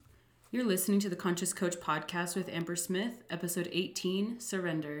You're listening to the Conscious Coach podcast with Amber Smith, episode 18,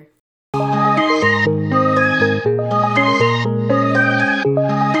 Surrender.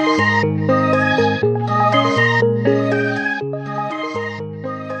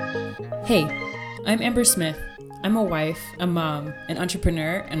 Hey, I'm Amber Smith. I'm a wife, a mom, an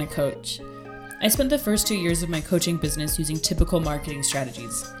entrepreneur, and a coach. I spent the first 2 years of my coaching business using typical marketing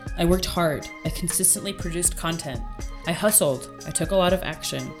strategies. I worked hard. I consistently produced content. I hustled. I took a lot of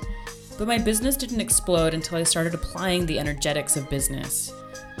action. But my business didn't explode until I started applying the energetics of business.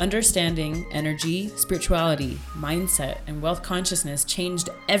 Understanding energy, spirituality, mindset, and wealth consciousness changed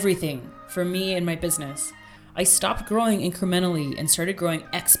everything for me and my business. I stopped growing incrementally and started growing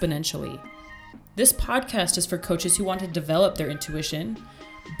exponentially. This podcast is for coaches who want to develop their intuition,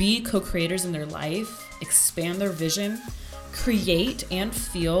 be co-creators in their life, expand their vision, create and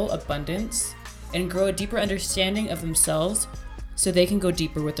feel abundance, and grow a deeper understanding of themselves so they can go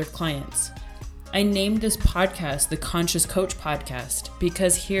deeper with their clients. I named this podcast the Conscious Coach Podcast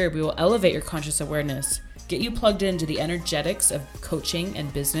because here we will elevate your conscious awareness, get you plugged into the energetics of coaching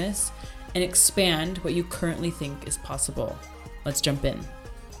and business, and expand what you currently think is possible. Let's jump in.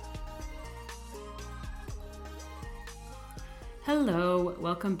 Hello,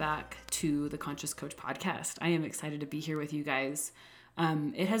 welcome back to the Conscious Coach Podcast. I am excited to be here with you guys.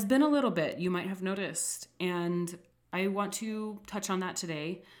 It has been a little bit, you might have noticed, and I want to touch on that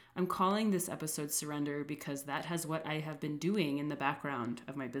today. I'm calling this episode Surrender because that has what I have been doing in the background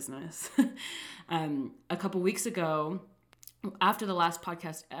of my business. A couple weeks ago, after the last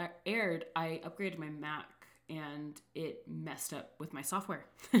podcast aired, I upgraded my Mac and it messed up with my software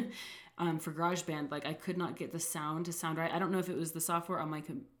for GarageBand. Like I could not get the sound to sound right. I don't know if it was the software on my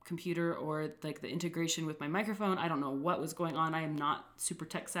computer or like the integration with my microphone. I don't know what was going on. I am not super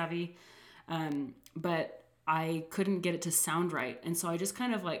tech savvy, but I couldn't get it to sound right. And so I just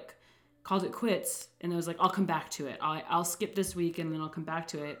kind of like called it quits. And I was like, I'll come back to it. I'll skip this week and then I'll come back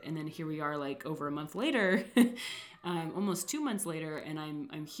to it. And then here we are like over a month later, almost 2 months later, and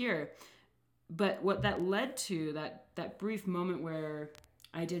I'm here. But what that led to, that brief moment where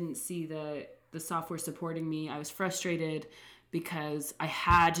I didn't see the software supporting me, I was frustrated because I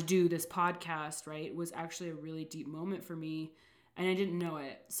had to do this podcast, right? It was actually a really deep moment for me. And I didn't know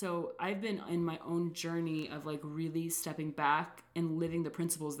it. So I've been in my own journey of like really stepping back and living the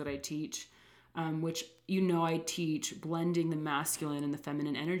principles that I teach, which, I teach blending the masculine and the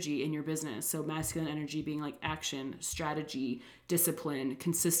feminine energy in your business. So masculine energy being like action, strategy, discipline,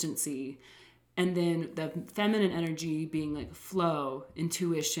 consistency. And then the feminine energy being like flow,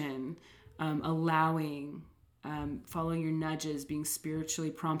 intuition, allowing, following your nudges, being spiritually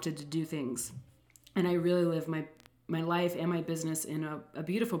prompted to do things. And I really live my life and my business in a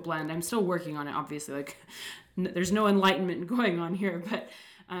beautiful blend. I'm still working on it, obviously. Like, there's no enlightenment going on here, but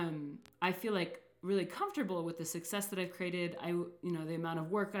I feel like really comfortable with the success that I've created. The amount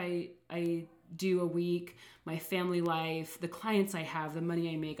of work I do a week, my family life, the clients I have, the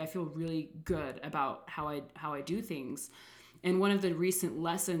money I make. I feel really good about how I do things. And one of the recent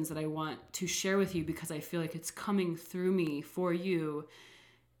lessons that I want to share with you, because I feel like it's coming through me for you,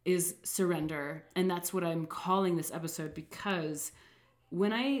 is surrender. And that's what I'm calling this episode, because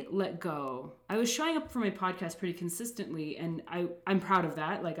when I let go, I was showing up for my podcast pretty consistently, and I'm proud of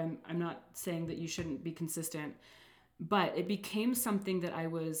that. Like I'm not saying that you shouldn't be consistent, but it became something that I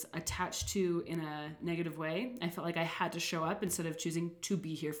was attached to in a negative way. I felt like I had to show up instead of choosing to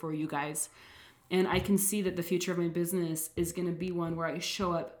be here for you guys. And I can see that the future of my business is going to be one where I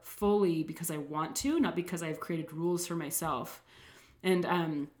show up fully because I want to, not because I've created rules for myself.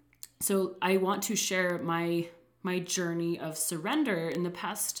 And so I want to share my journey of surrender. In the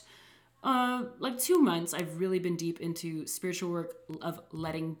past 2 months, I've really been deep into spiritual work of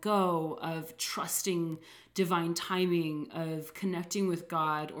letting go, of trusting divine timing, of connecting with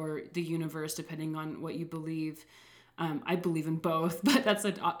God or the universe, depending on what you believe. I believe in both, but that's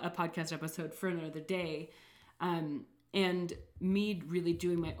a podcast episode for another day. And me really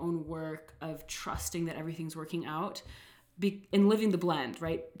doing my own work of trusting that everything's working out. And living the blend,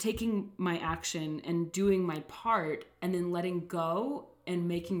 right? Taking my action and doing my part and then letting go and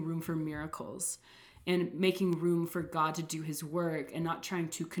making room for miracles and making room for God to do his work, and not trying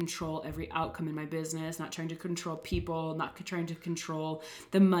to control every outcome in my business, not trying to control people, not trying to control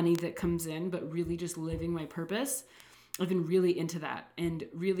the money that comes in, but really just living my purpose. I've been really into that and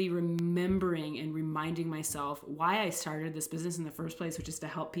really remembering and reminding myself why I started this business in the first place, which is to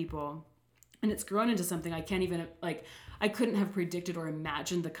help people. And it's grown into something I can't even, I couldn't have predicted or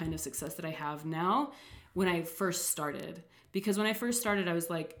imagined the kind of success that I have now when I first started. Because when I first started, I was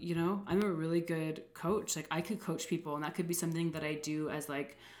like, I'm a really good coach. Like I could coach people, and that could be something that I do as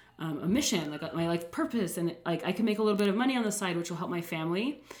like a mission, like my life purpose, and like I can make a little bit of money on the side, which will help my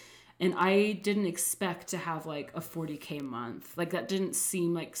family. And I didn't expect to have like a 40K a month. Like that didn't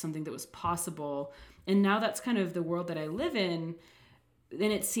seem like something that was possible. And now that's kind of the world that I live in.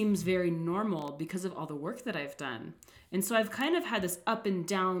 And it seems very normal because of all the work that I've done. And so I've kind of had this up and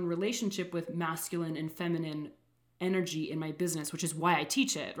down relationship with masculine and feminine energy in my business, which is why I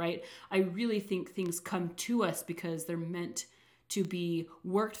teach it, right? I really think things come to us because they're meant to be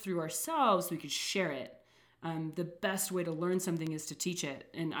worked through ourselves so we could share it. The best way to learn something is to teach it.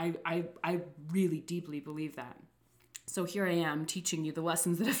 And I really deeply believe that. So here I am teaching you the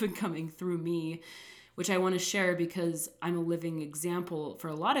lessons that have been coming through me, which I want to share because I'm a living example for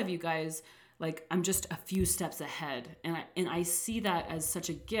a lot of you guys. Like I'm just a few steps ahead. And I see that as such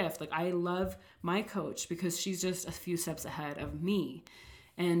a gift. Like I love my coach because she's just a few steps ahead of me.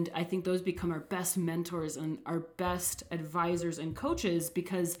 And I think those become our best mentors and our best advisors and coaches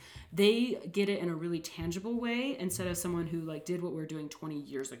because they get it in a really tangible way instead of someone who like did what we were doing 20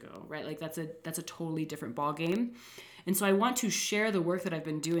 years ago, right? Like that's a totally different ball game. And so I want to share the work that I've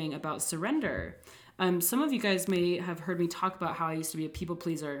been doing about surrender. Some of you guys may have heard me talk about how I used to be a people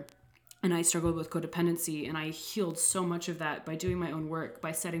pleaser and I struggled with codependency, and I healed so much of that by doing my own work,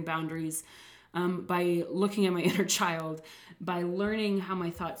 by setting boundaries, by looking at my inner child, by learning how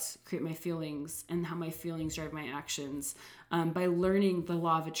my thoughts create my feelings and how my feelings drive my actions, by learning the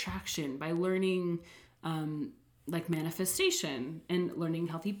law of attraction, by learning like manifestation and learning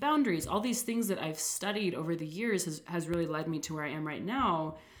healthy boundaries. All these things that I've studied over the years has really led me to where I am right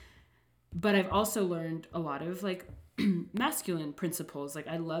now. But I've also learned a lot of like masculine principles. Like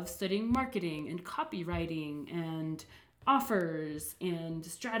I love studying marketing and copywriting and offers and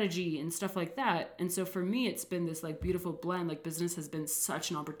strategy and stuff like that. And so for me, it's been this like beautiful blend. Like business has been such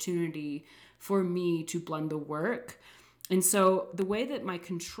an opportunity for me to blend the work. And so the way that my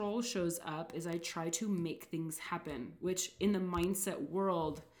control shows up is I try to make things happen, which in the mindset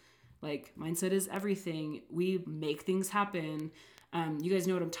world, like mindset is everything. We make things happen. You guys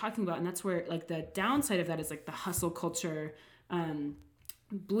know what I'm talking about. And that's where like the downside of that is like the hustle culture,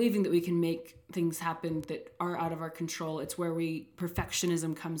 believing that we can make things happen that are out of our control. It's where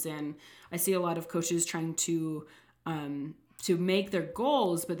perfectionism comes in. I see a lot of coaches trying to make their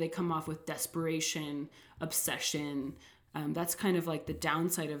goals, but they come off with desperation, obsession. That's kind of like the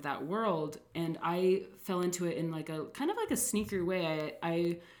downside of that world. And I fell into it in like a kind of like a sneaker way.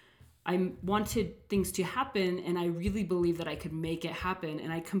 I wanted things to happen, and I really believed that I could make it happen.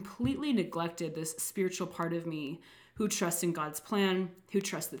 And I completely neglected this spiritual part of me who trusts in God's plan, who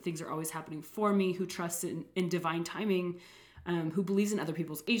trusts that things are always happening for me, who trusts in divine timing, who believes in other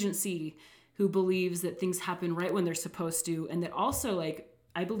people's agency, who believes that things happen right when they're supposed to, and that also like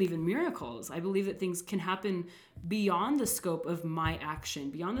I believe in miracles. I believe that things can happen beyond the scope of my action,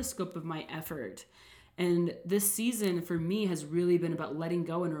 beyond the scope of my effort. And this season for me has really been about letting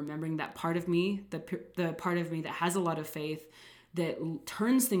go and remembering that part of me, the part of me that has a lot of faith, that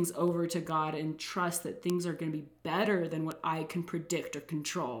turns things over to God and trust that things are going to be better than what I can predict or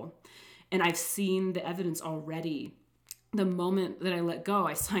control. And I've seen the evidence already. The moment that I let go,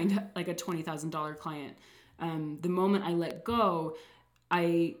 I signed like a $20,000 client. The moment I let go,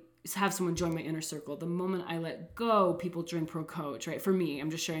 I have someone join my inner circle. The moment I let go, people join Pro Coach, right? For me,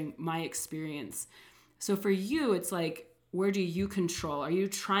 I'm just sharing my experience. So for you, it's like, where do you control? Are you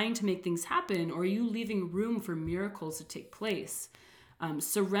trying to make things happen, or are you leaving room for miracles to take place?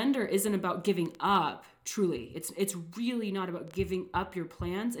 Surrender isn't about giving up, truly. It's really not about giving up your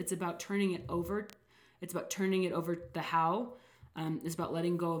plans. It's about turning it over. It's about turning it over the how. It's about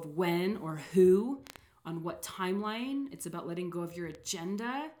letting go of when or who, on what timeline. It's about letting go of your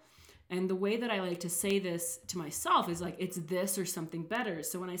agenda. And the way that I like to say this to myself is like, it's this or something better.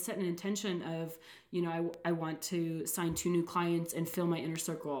 So when I set an intention of, I want to sign 2 new clients and fill my inner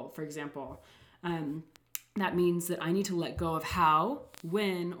circle, for example, that means that I need to let go of how,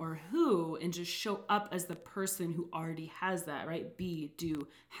 when, or who, and just show up as the person who already has that, right? Be, do,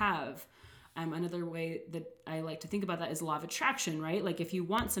 have. Another way that I like to think about that is law of attraction, right? Like if you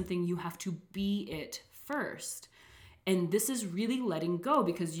want something, you have to be it first. And this is really letting go,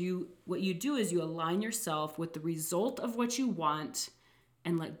 because what you do is you align yourself with the result of what you want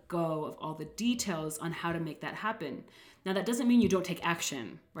and let go of all the details on how to make that happen. Now, that doesn't mean you don't take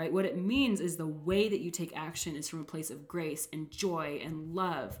action, right? What it means is the way that you take action is from a place of grace and joy and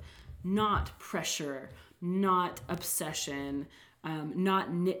love, not pressure, not obsession,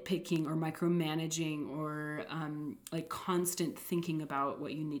 not nitpicking or micromanaging or like constant thinking about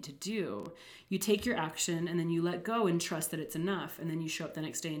what you need to do. You take your action and then you let go and trust that it's enough. And then you show up the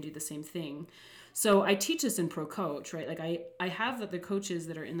next day and do the same thing. So I teach this in Pro Coach, right? Like I have that the coaches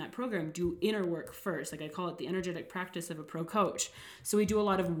that are in that program do inner work first. Like I call it the energetic practice of a pro coach. So we do a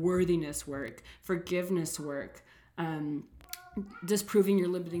lot of worthiness work, forgiveness work, disproving your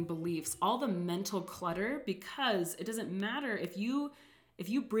limiting beliefs, all the mental clutter, because it doesn't matter if you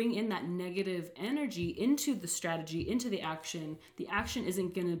bring in that negative energy into the strategy, into the action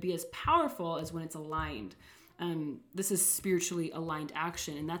isn't going to be as powerful as when it's aligned. This is spiritually aligned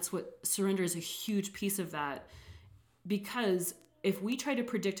action. And that's what surrender is, a huge piece of that. Because if we try to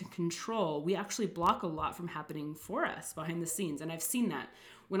predict and control, we actually block a lot from happening for us behind the scenes. And I've seen that.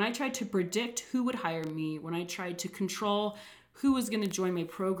 When I tried to predict who would hire me, when I tried to control who was going to join my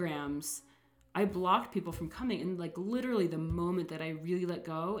programs, I blocked people from coming. And like literally the moment that I really let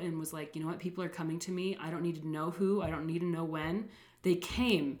go and was like, you know what, people are coming to me. I don't need to know who, I don't need to know when. They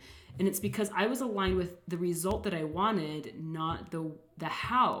came. And it's because I was aligned with the result that I wanted, not the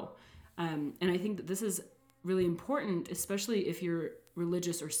how. And I think that this is really important, especially if you're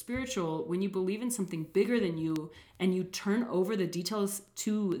religious or spiritual, when you believe in something bigger than you and you turn over the details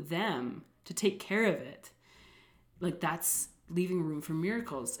to them to take care of it. Like that's leaving room for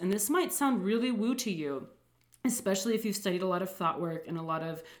miracles. And this might sound really woo to you, especially if you've studied a lot of thought work and a lot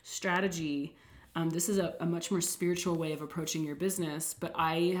of strategy. This is a much more spiritual way of approaching your business, but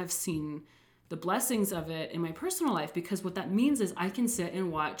I have seen the blessings of it in my personal life, because what that means is I can sit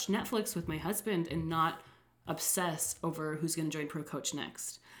and watch Netflix with my husband and not obsess over who's going to join Pro Coach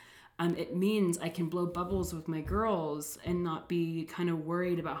next. It means I can blow bubbles with my girls and not be kind of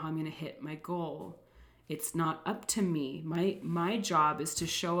worried about how I'm going to hit my goal. It's not up to me. My job is to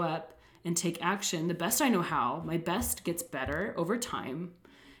show up and take action the best I know how. My best gets better over time.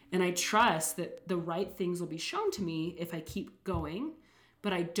 And I trust that the right things will be shown to me if I keep going,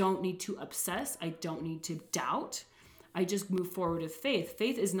 but I don't need to obsess. I don't need to doubt. I just move forward with faith.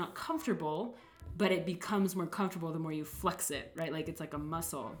 Faith is not comfortable, but it becomes more comfortable the more you flex it, right? Like it's like a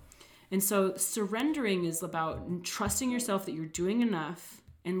muscle. And so surrendering is about trusting yourself that you're doing enough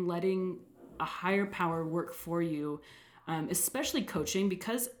and letting a higher power work for you, especially coaching,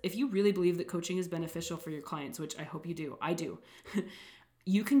 because if you really believe that coaching is beneficial for your clients, which I hope you do, I do,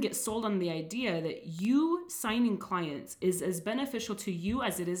 you can get sold on the idea that you signing clients is as beneficial to you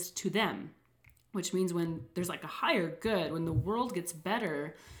as it is to them, which means when there's like a higher good, when the world gets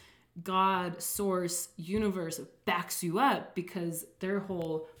better, God, source, universe backs you up because their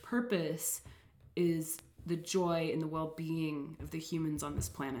whole purpose is the joy and the well-being of the humans on this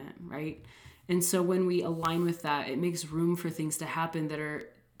planet, right? And so when we align with that, it makes room for things to happen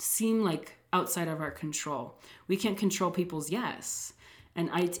that seem like outside of our control. We can't control people's yes. And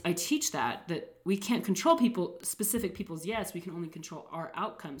I teach that we can't control specific people's yes, we can only control our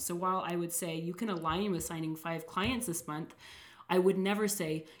outcomes. So while I would say you can align with signing 5 clients this month, I would never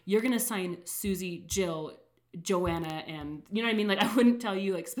say you're going to sign Susie, Jill, Joanna, and you know what I mean? Like I wouldn't tell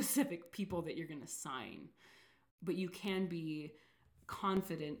you like specific people that you're going to sign, but you can be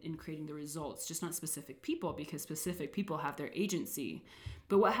confident in creating the results, just not specific people, because specific people have their agency.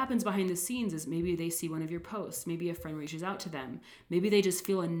 But what happens behind the scenes is maybe they see one of your posts, maybe a friend reaches out to them, maybe they just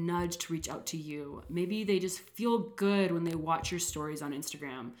feel a nudge to reach out to you, maybe they just feel good when they watch your stories on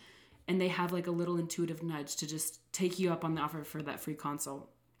Instagram and they have like a little intuitive nudge to just take you up on the offer for that free consult.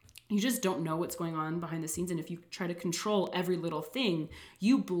 You just don't know what's going on behind the scenes, and if you try to control every little thing,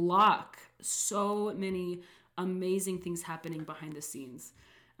 you block so many amazing things happening behind the scenes.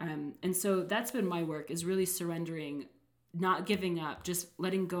 And so that's been my work, is really surrendering, not giving up, just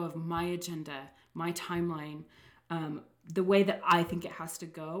letting go of my agenda, my timeline, the way that I think it has to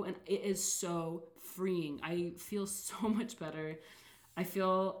go. And it is so freeing. I feel so much better. I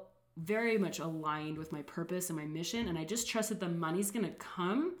feel very much aligned with my purpose and my mission. And I just trust that the money's going to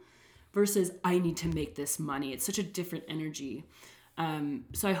come versus I need to make this money. It's such a different energy.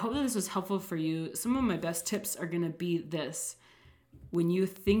 So I hope that this was helpful for you. Some of my best tips are going to be this. When you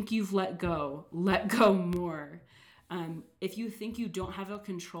think you've let go more. If you think you don't have a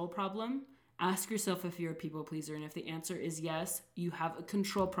control problem, ask yourself if you're a people pleaser. And if the answer is yes, you have a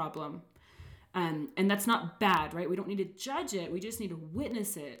control problem. And that's not bad, right? We don't need to judge it. We just need to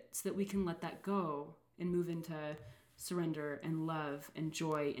witness it so that we can let that go and move into surrender and love and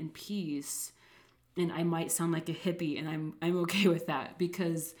joy and peace. And I might sound like a hippie, and I'm okay with that,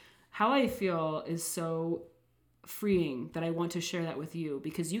 because how I feel is so freeing that I want to share that with you,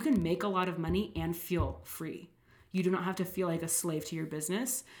 because you can make a lot of money and feel free. You do not have to feel like a slave to your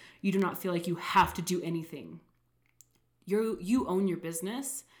business. You do not feel like you have to do anything. You own your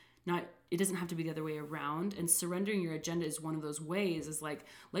business. It doesn't have to be the other way around. And surrendering your agenda is one of those ways, is like,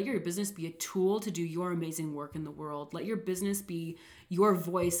 let your business be a tool to do your amazing work in the world. Let your business be your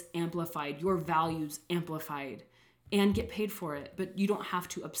voice amplified, your values amplified, and get paid for it. But you don't have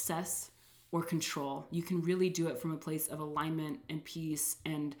to obsess or control. You can really do it from a place of alignment and peace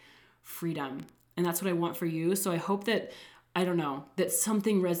and freedom. And that's what I want for you. So I hope that, that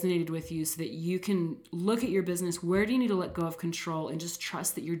something resonated with you so that you can look at your business. Where do you need to let go of control and just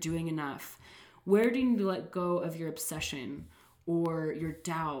trust that you're doing enough? Where do you need to let go of your obsession or your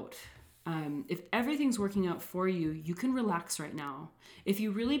doubt? If everything's working out for you, you can relax right now. If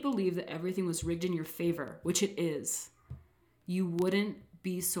you really believe that everything was rigged in your favor, which it is, you wouldn't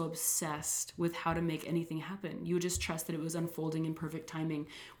be so obsessed with how to make anything happen. You would just trust that it was unfolding in perfect timing,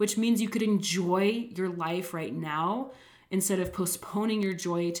 which means you could enjoy your life right now instead of postponing your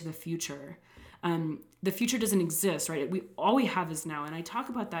joy to the future. The future doesn't exist, right? All we have is now. And I talk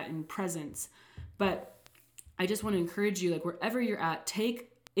about that in presence, but I just want to encourage you, like wherever you're at,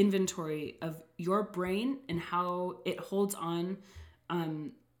 take inventory of your brain and how it holds on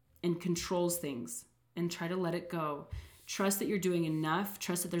and controls things, and try to let it go. Trust that you're doing enough.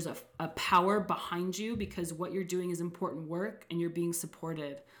 Trust that there's a power behind you, because what you're doing is important work and you're being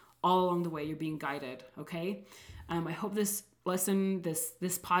supported all along the way. You're being guided. Okay. I hope this lesson, this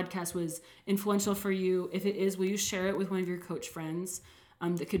podcast was influential for you. If it is, will you share it with one of your coach friends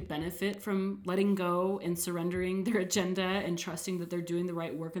that could benefit from letting go and surrendering their agenda and trusting that they're doing the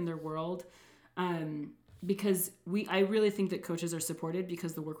right work in their world? Because I really think that coaches are supported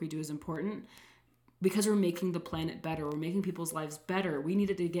because the work we do is important. Because we're making the planet better, we're making people's lives better. We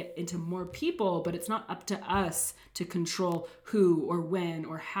needed to get into more people, but it's not up to us to control who or when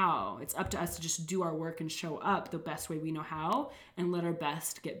or how. It's up to us to just do our work and show up the best way we know how and let our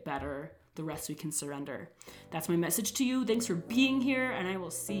best get better. The rest we can surrender. That's my message to you. Thanks for being here, and I will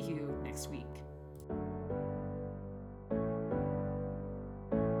see you next week.